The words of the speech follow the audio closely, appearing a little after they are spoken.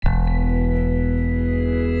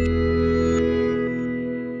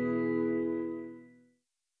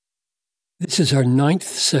This is our 9th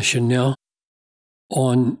session now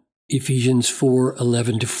on Ephesians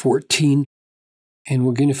 4:11 to 14, and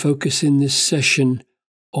we're going to focus in this session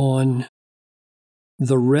on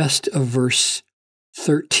the rest of verse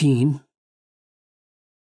 13.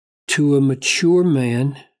 To a mature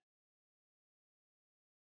man,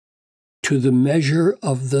 to the measure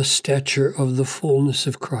of the stature of the fullness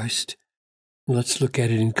of Christ. Let's look at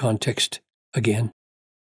it in context again.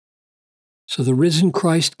 So the risen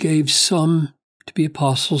Christ gave some to be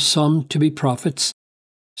apostles, some to be prophets,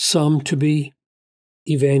 some to be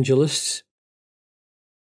evangelists,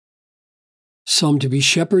 some to be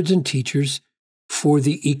shepherds and teachers for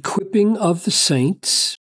the equipping of the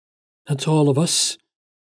saints. That's all of us.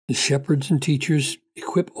 The shepherds and teachers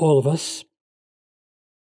equip all of us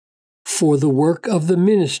for the work of the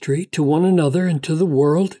ministry to one another and to the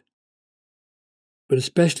world, but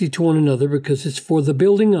especially to one another because it's for the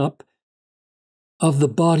building up of the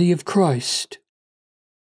body of Christ.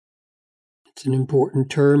 It's an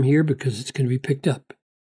important term here because it's going to be picked up.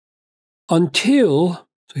 Until,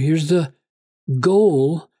 so here's the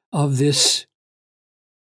goal of this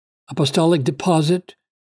apostolic deposit,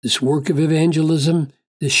 this work of evangelism,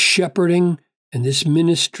 this shepherding, and this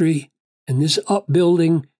ministry, and this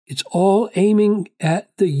upbuilding. It's all aiming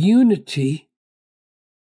at the unity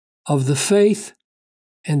of the faith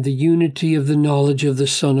and the unity of the knowledge of the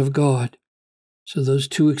Son of God. So those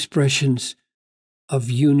two expressions of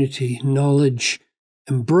unity, knowledge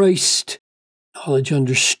embraced, knowledge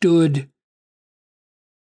understood,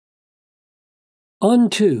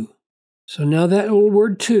 unto. So now that old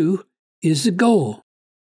word to is the goal.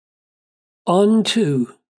 Unto.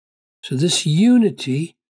 So this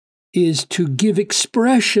unity is to give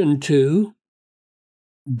expression to,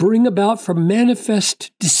 bring about for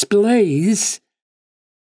manifest displays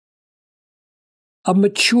a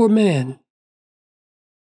mature man.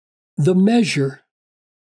 The measure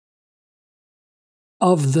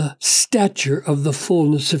of the stature of the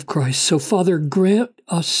fullness of Christ. So, Father, grant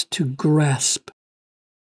us to grasp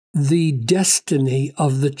the destiny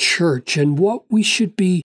of the church and what we should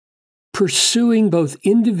be pursuing both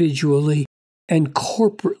individually and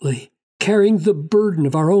corporately, carrying the burden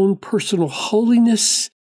of our own personal holiness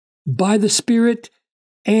by the Spirit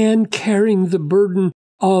and carrying the burden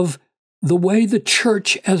of the way the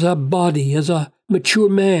church as a body, as a mature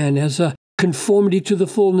man, as a conformity to the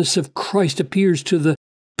fullness of Christ appears to the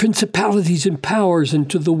principalities and powers and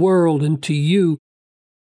to the world and to you.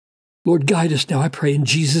 Lord, guide us now, I pray, in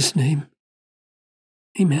Jesus' name.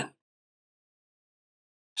 Amen.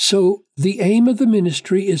 So the aim of the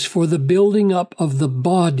ministry is for the building up of the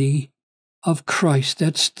body of Christ.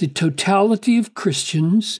 That's the totality of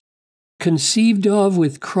Christians conceived of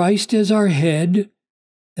with Christ as our head,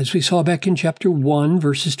 as we saw back in chapter 1,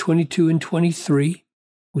 verses 22 and 23,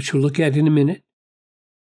 which we'll look at in a minute,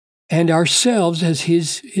 and ourselves as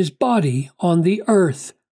his body on the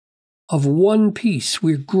earth of one piece.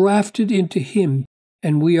 We're grafted into him,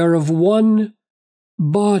 and we are of one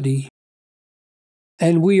body,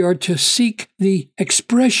 and we are to seek the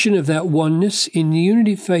expression of that oneness in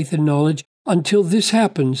unity, faith, and knowledge. Until this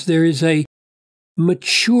happens, there is a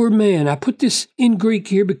mature man. I put this in Greek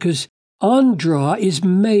here because andra is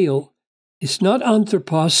male. It's not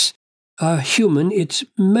anthropos, human, it's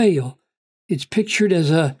male. It's pictured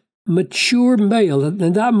as a mature male,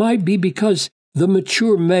 and that might be because the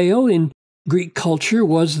mature male in Greek culture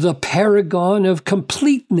was the paragon of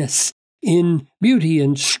completeness in beauty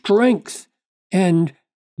and strength. And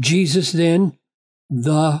Jesus then,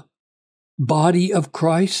 the body of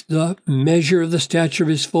Christ, the measure of the stature of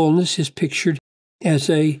his fullness, is pictured as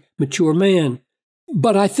a mature man.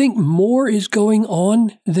 But I think more is going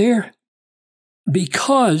on there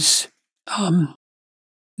because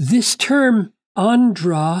this term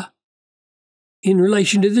andra, in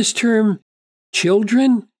relation to this term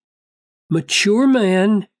children, mature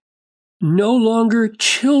man, no longer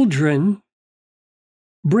children,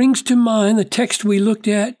 brings to mind the text we looked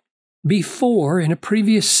at before in a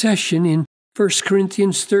previous session in 1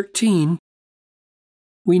 Corinthians 13.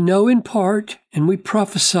 We know in part and we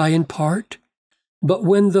prophesy in part. But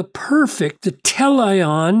when the perfect, the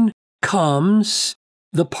teleon, comes,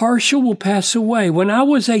 the partial will pass away. When I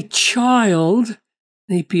was a child,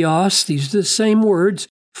 apios, these are the same words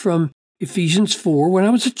from Ephesians 4. When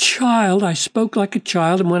I was a child, I spoke like a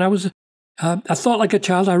child, and when I thought like a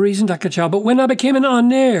child, I reasoned like a child. But when I became an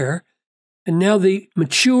aner, and now the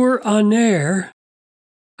mature aner,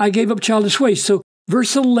 I gave up childish ways. So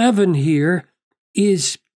verse 11 here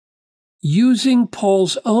is using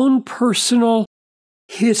Paul's own personal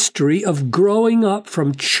history of growing up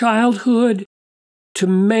from childhood to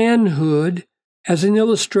manhood as an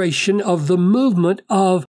illustration of the movement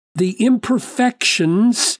of the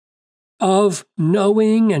imperfections of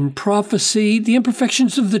knowing and prophecy, the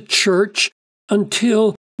imperfections of the church,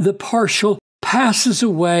 until the partial passes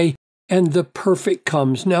away and the perfect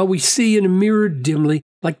comes. Now we see in a mirror dimly,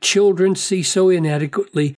 like children see so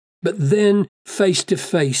inadequately, but then face to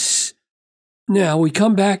face. Now we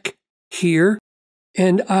come back here,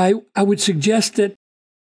 and I would suggest that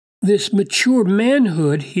this mature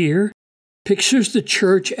manhood here pictures the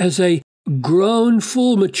church as a grown,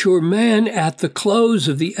 full, mature man at the close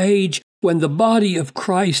of the age when the body of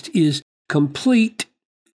Christ is complete,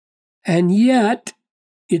 and yet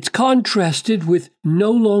it's contrasted with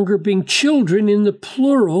no longer being children in the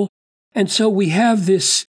plural, and so we have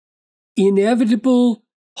this inevitable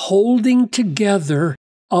holding together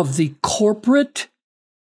of the corporate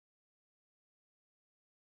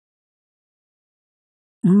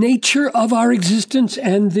nature of our existence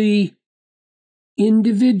and the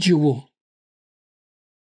individual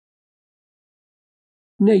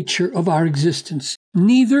nature of our existence.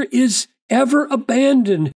 Neither is ever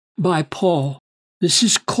abandoned by Paul. This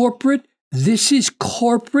is corporate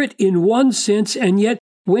in one sense, and yet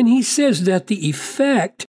when he says that the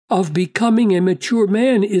effect of becoming a mature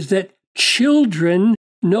man is that children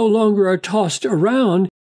no longer are tossed around,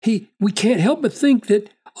 we can't help but think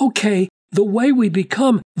that, okay, the way we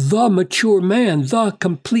become the mature man, the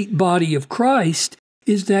complete body of Christ,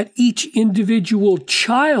 is that each individual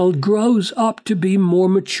child grows up to be more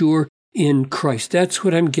mature in Christ. That's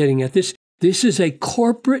what I'm getting at. This is a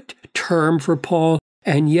corporate term for Paul,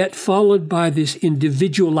 and yet followed by this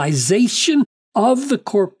individualization of the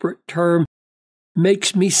corporate term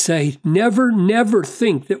makes me say, never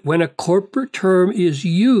think that when a corporate term is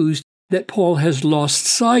used, that Paul has lost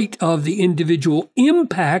sight of the individual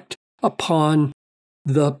impact upon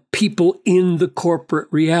the people in the corporate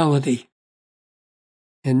reality.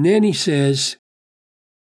 And then he says,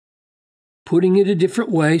 putting it a different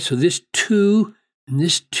way, so this two and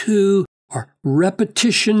this two are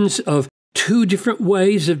repetitions of two different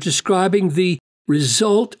ways of describing the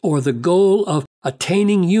result or the goal of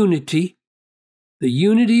attaining unity. The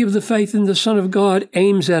unity of the faith in the Son of God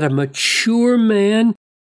aims at a mature man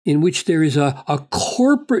in which there is a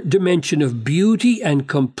corporate dimension of beauty and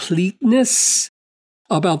completeness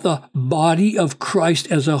about the body of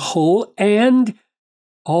Christ as a whole, and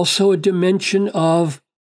also a dimension of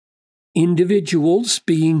individuals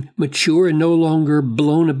being mature and no longer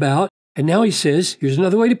blown about. And now he says, here's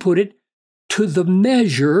another way to put it, to the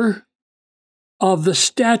measure of the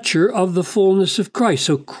stature of the fullness of Christ.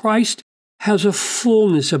 So Christ has a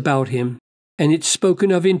fullness about him, and it's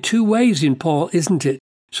spoken of in two ways in Paul, isn't it?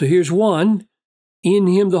 So here's one. In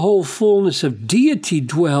him the whole fullness of deity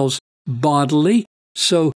dwells bodily.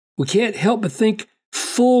 So we can't help but think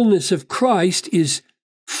fullness of Christ is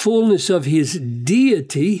fullness of his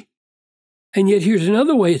deity. And yet here's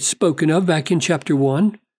another way it's spoken of back in chapter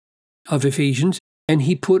 1 of Ephesians. And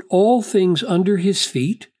he put all things under his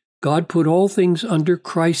feet. God put all things under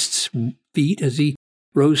Christ's feet as he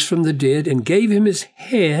rose from the dead and gave him his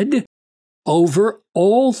head over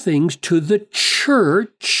all things to the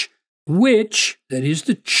church, which, that is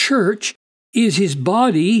the church, is his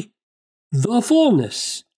body, the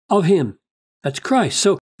fullness of him. That's Christ.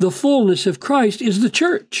 So the fullness of Christ is the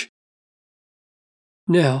church.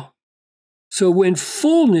 Now, so when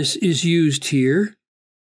fullness is used here,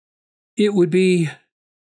 it would be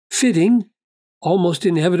fitting, almost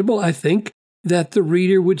inevitable, I think, that the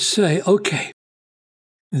reader would say, okay,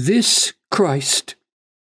 this Christ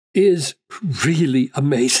is really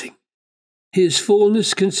amazing. His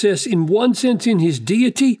fullness consists in one sense in his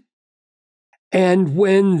deity, and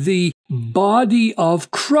when the body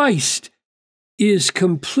of Christ is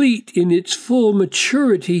complete in its full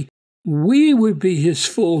maturity, we would be his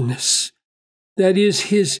fullness. That is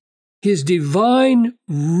his divine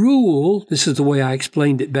rule. This is the way I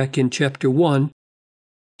explained it back in chapter 1.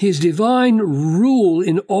 His divine rule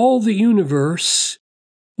in all the universe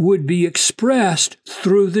would be expressed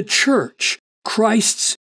through the church.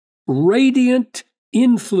 Christ's radiant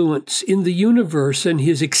influence in the universe and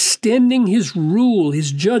his extending his rule,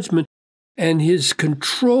 his judgment, and his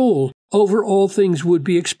control over all things would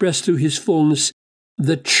be expressed through his fullness,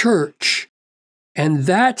 the church. And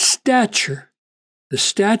that stature, the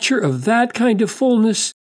stature of that kind of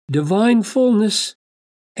fullness, divine fullness,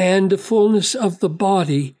 and the fullness of the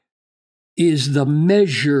body is the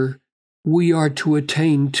measure we are to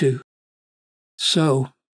attain to. So,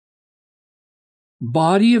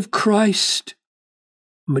 body of Christ,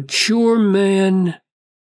 mature man,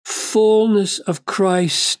 fullness of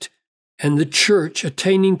Christ, and the church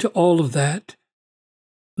attaining to all of that.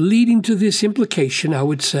 leading to this implication, I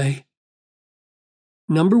would say.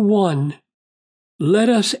 Number one, let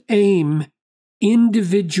us aim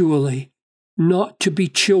individually not to be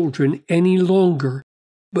children any longer,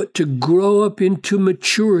 but to grow up into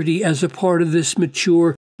maturity as a part of this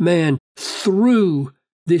mature man through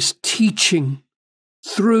this teaching,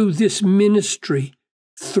 through this ministry,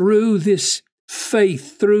 through this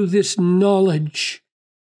faith, through this knowledge.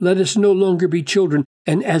 Let us no longer be children.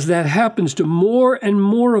 And as that happens to more and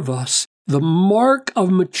more of us, the mark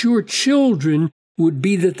of mature children would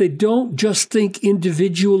be that they don't just think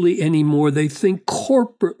individually anymore. They think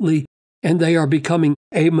corporately, and they are becoming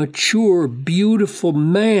a mature, beautiful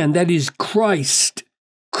man. That is Christ.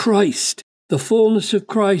 Christ, the fullness of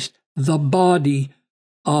Christ, the body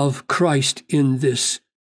of Christ in this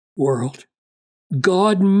world.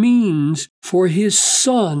 God means for his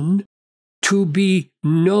Son to be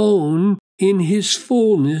known in his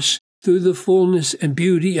fullness through the fullness and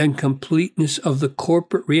beauty and completeness of the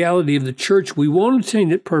corporate reality of the church. We won't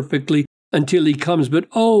attain it perfectly until he comes, but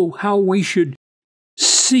oh, how we should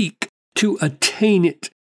seek to attain it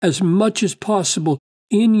as much as possible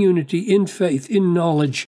in unity, in faith, in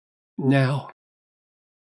knowledge now.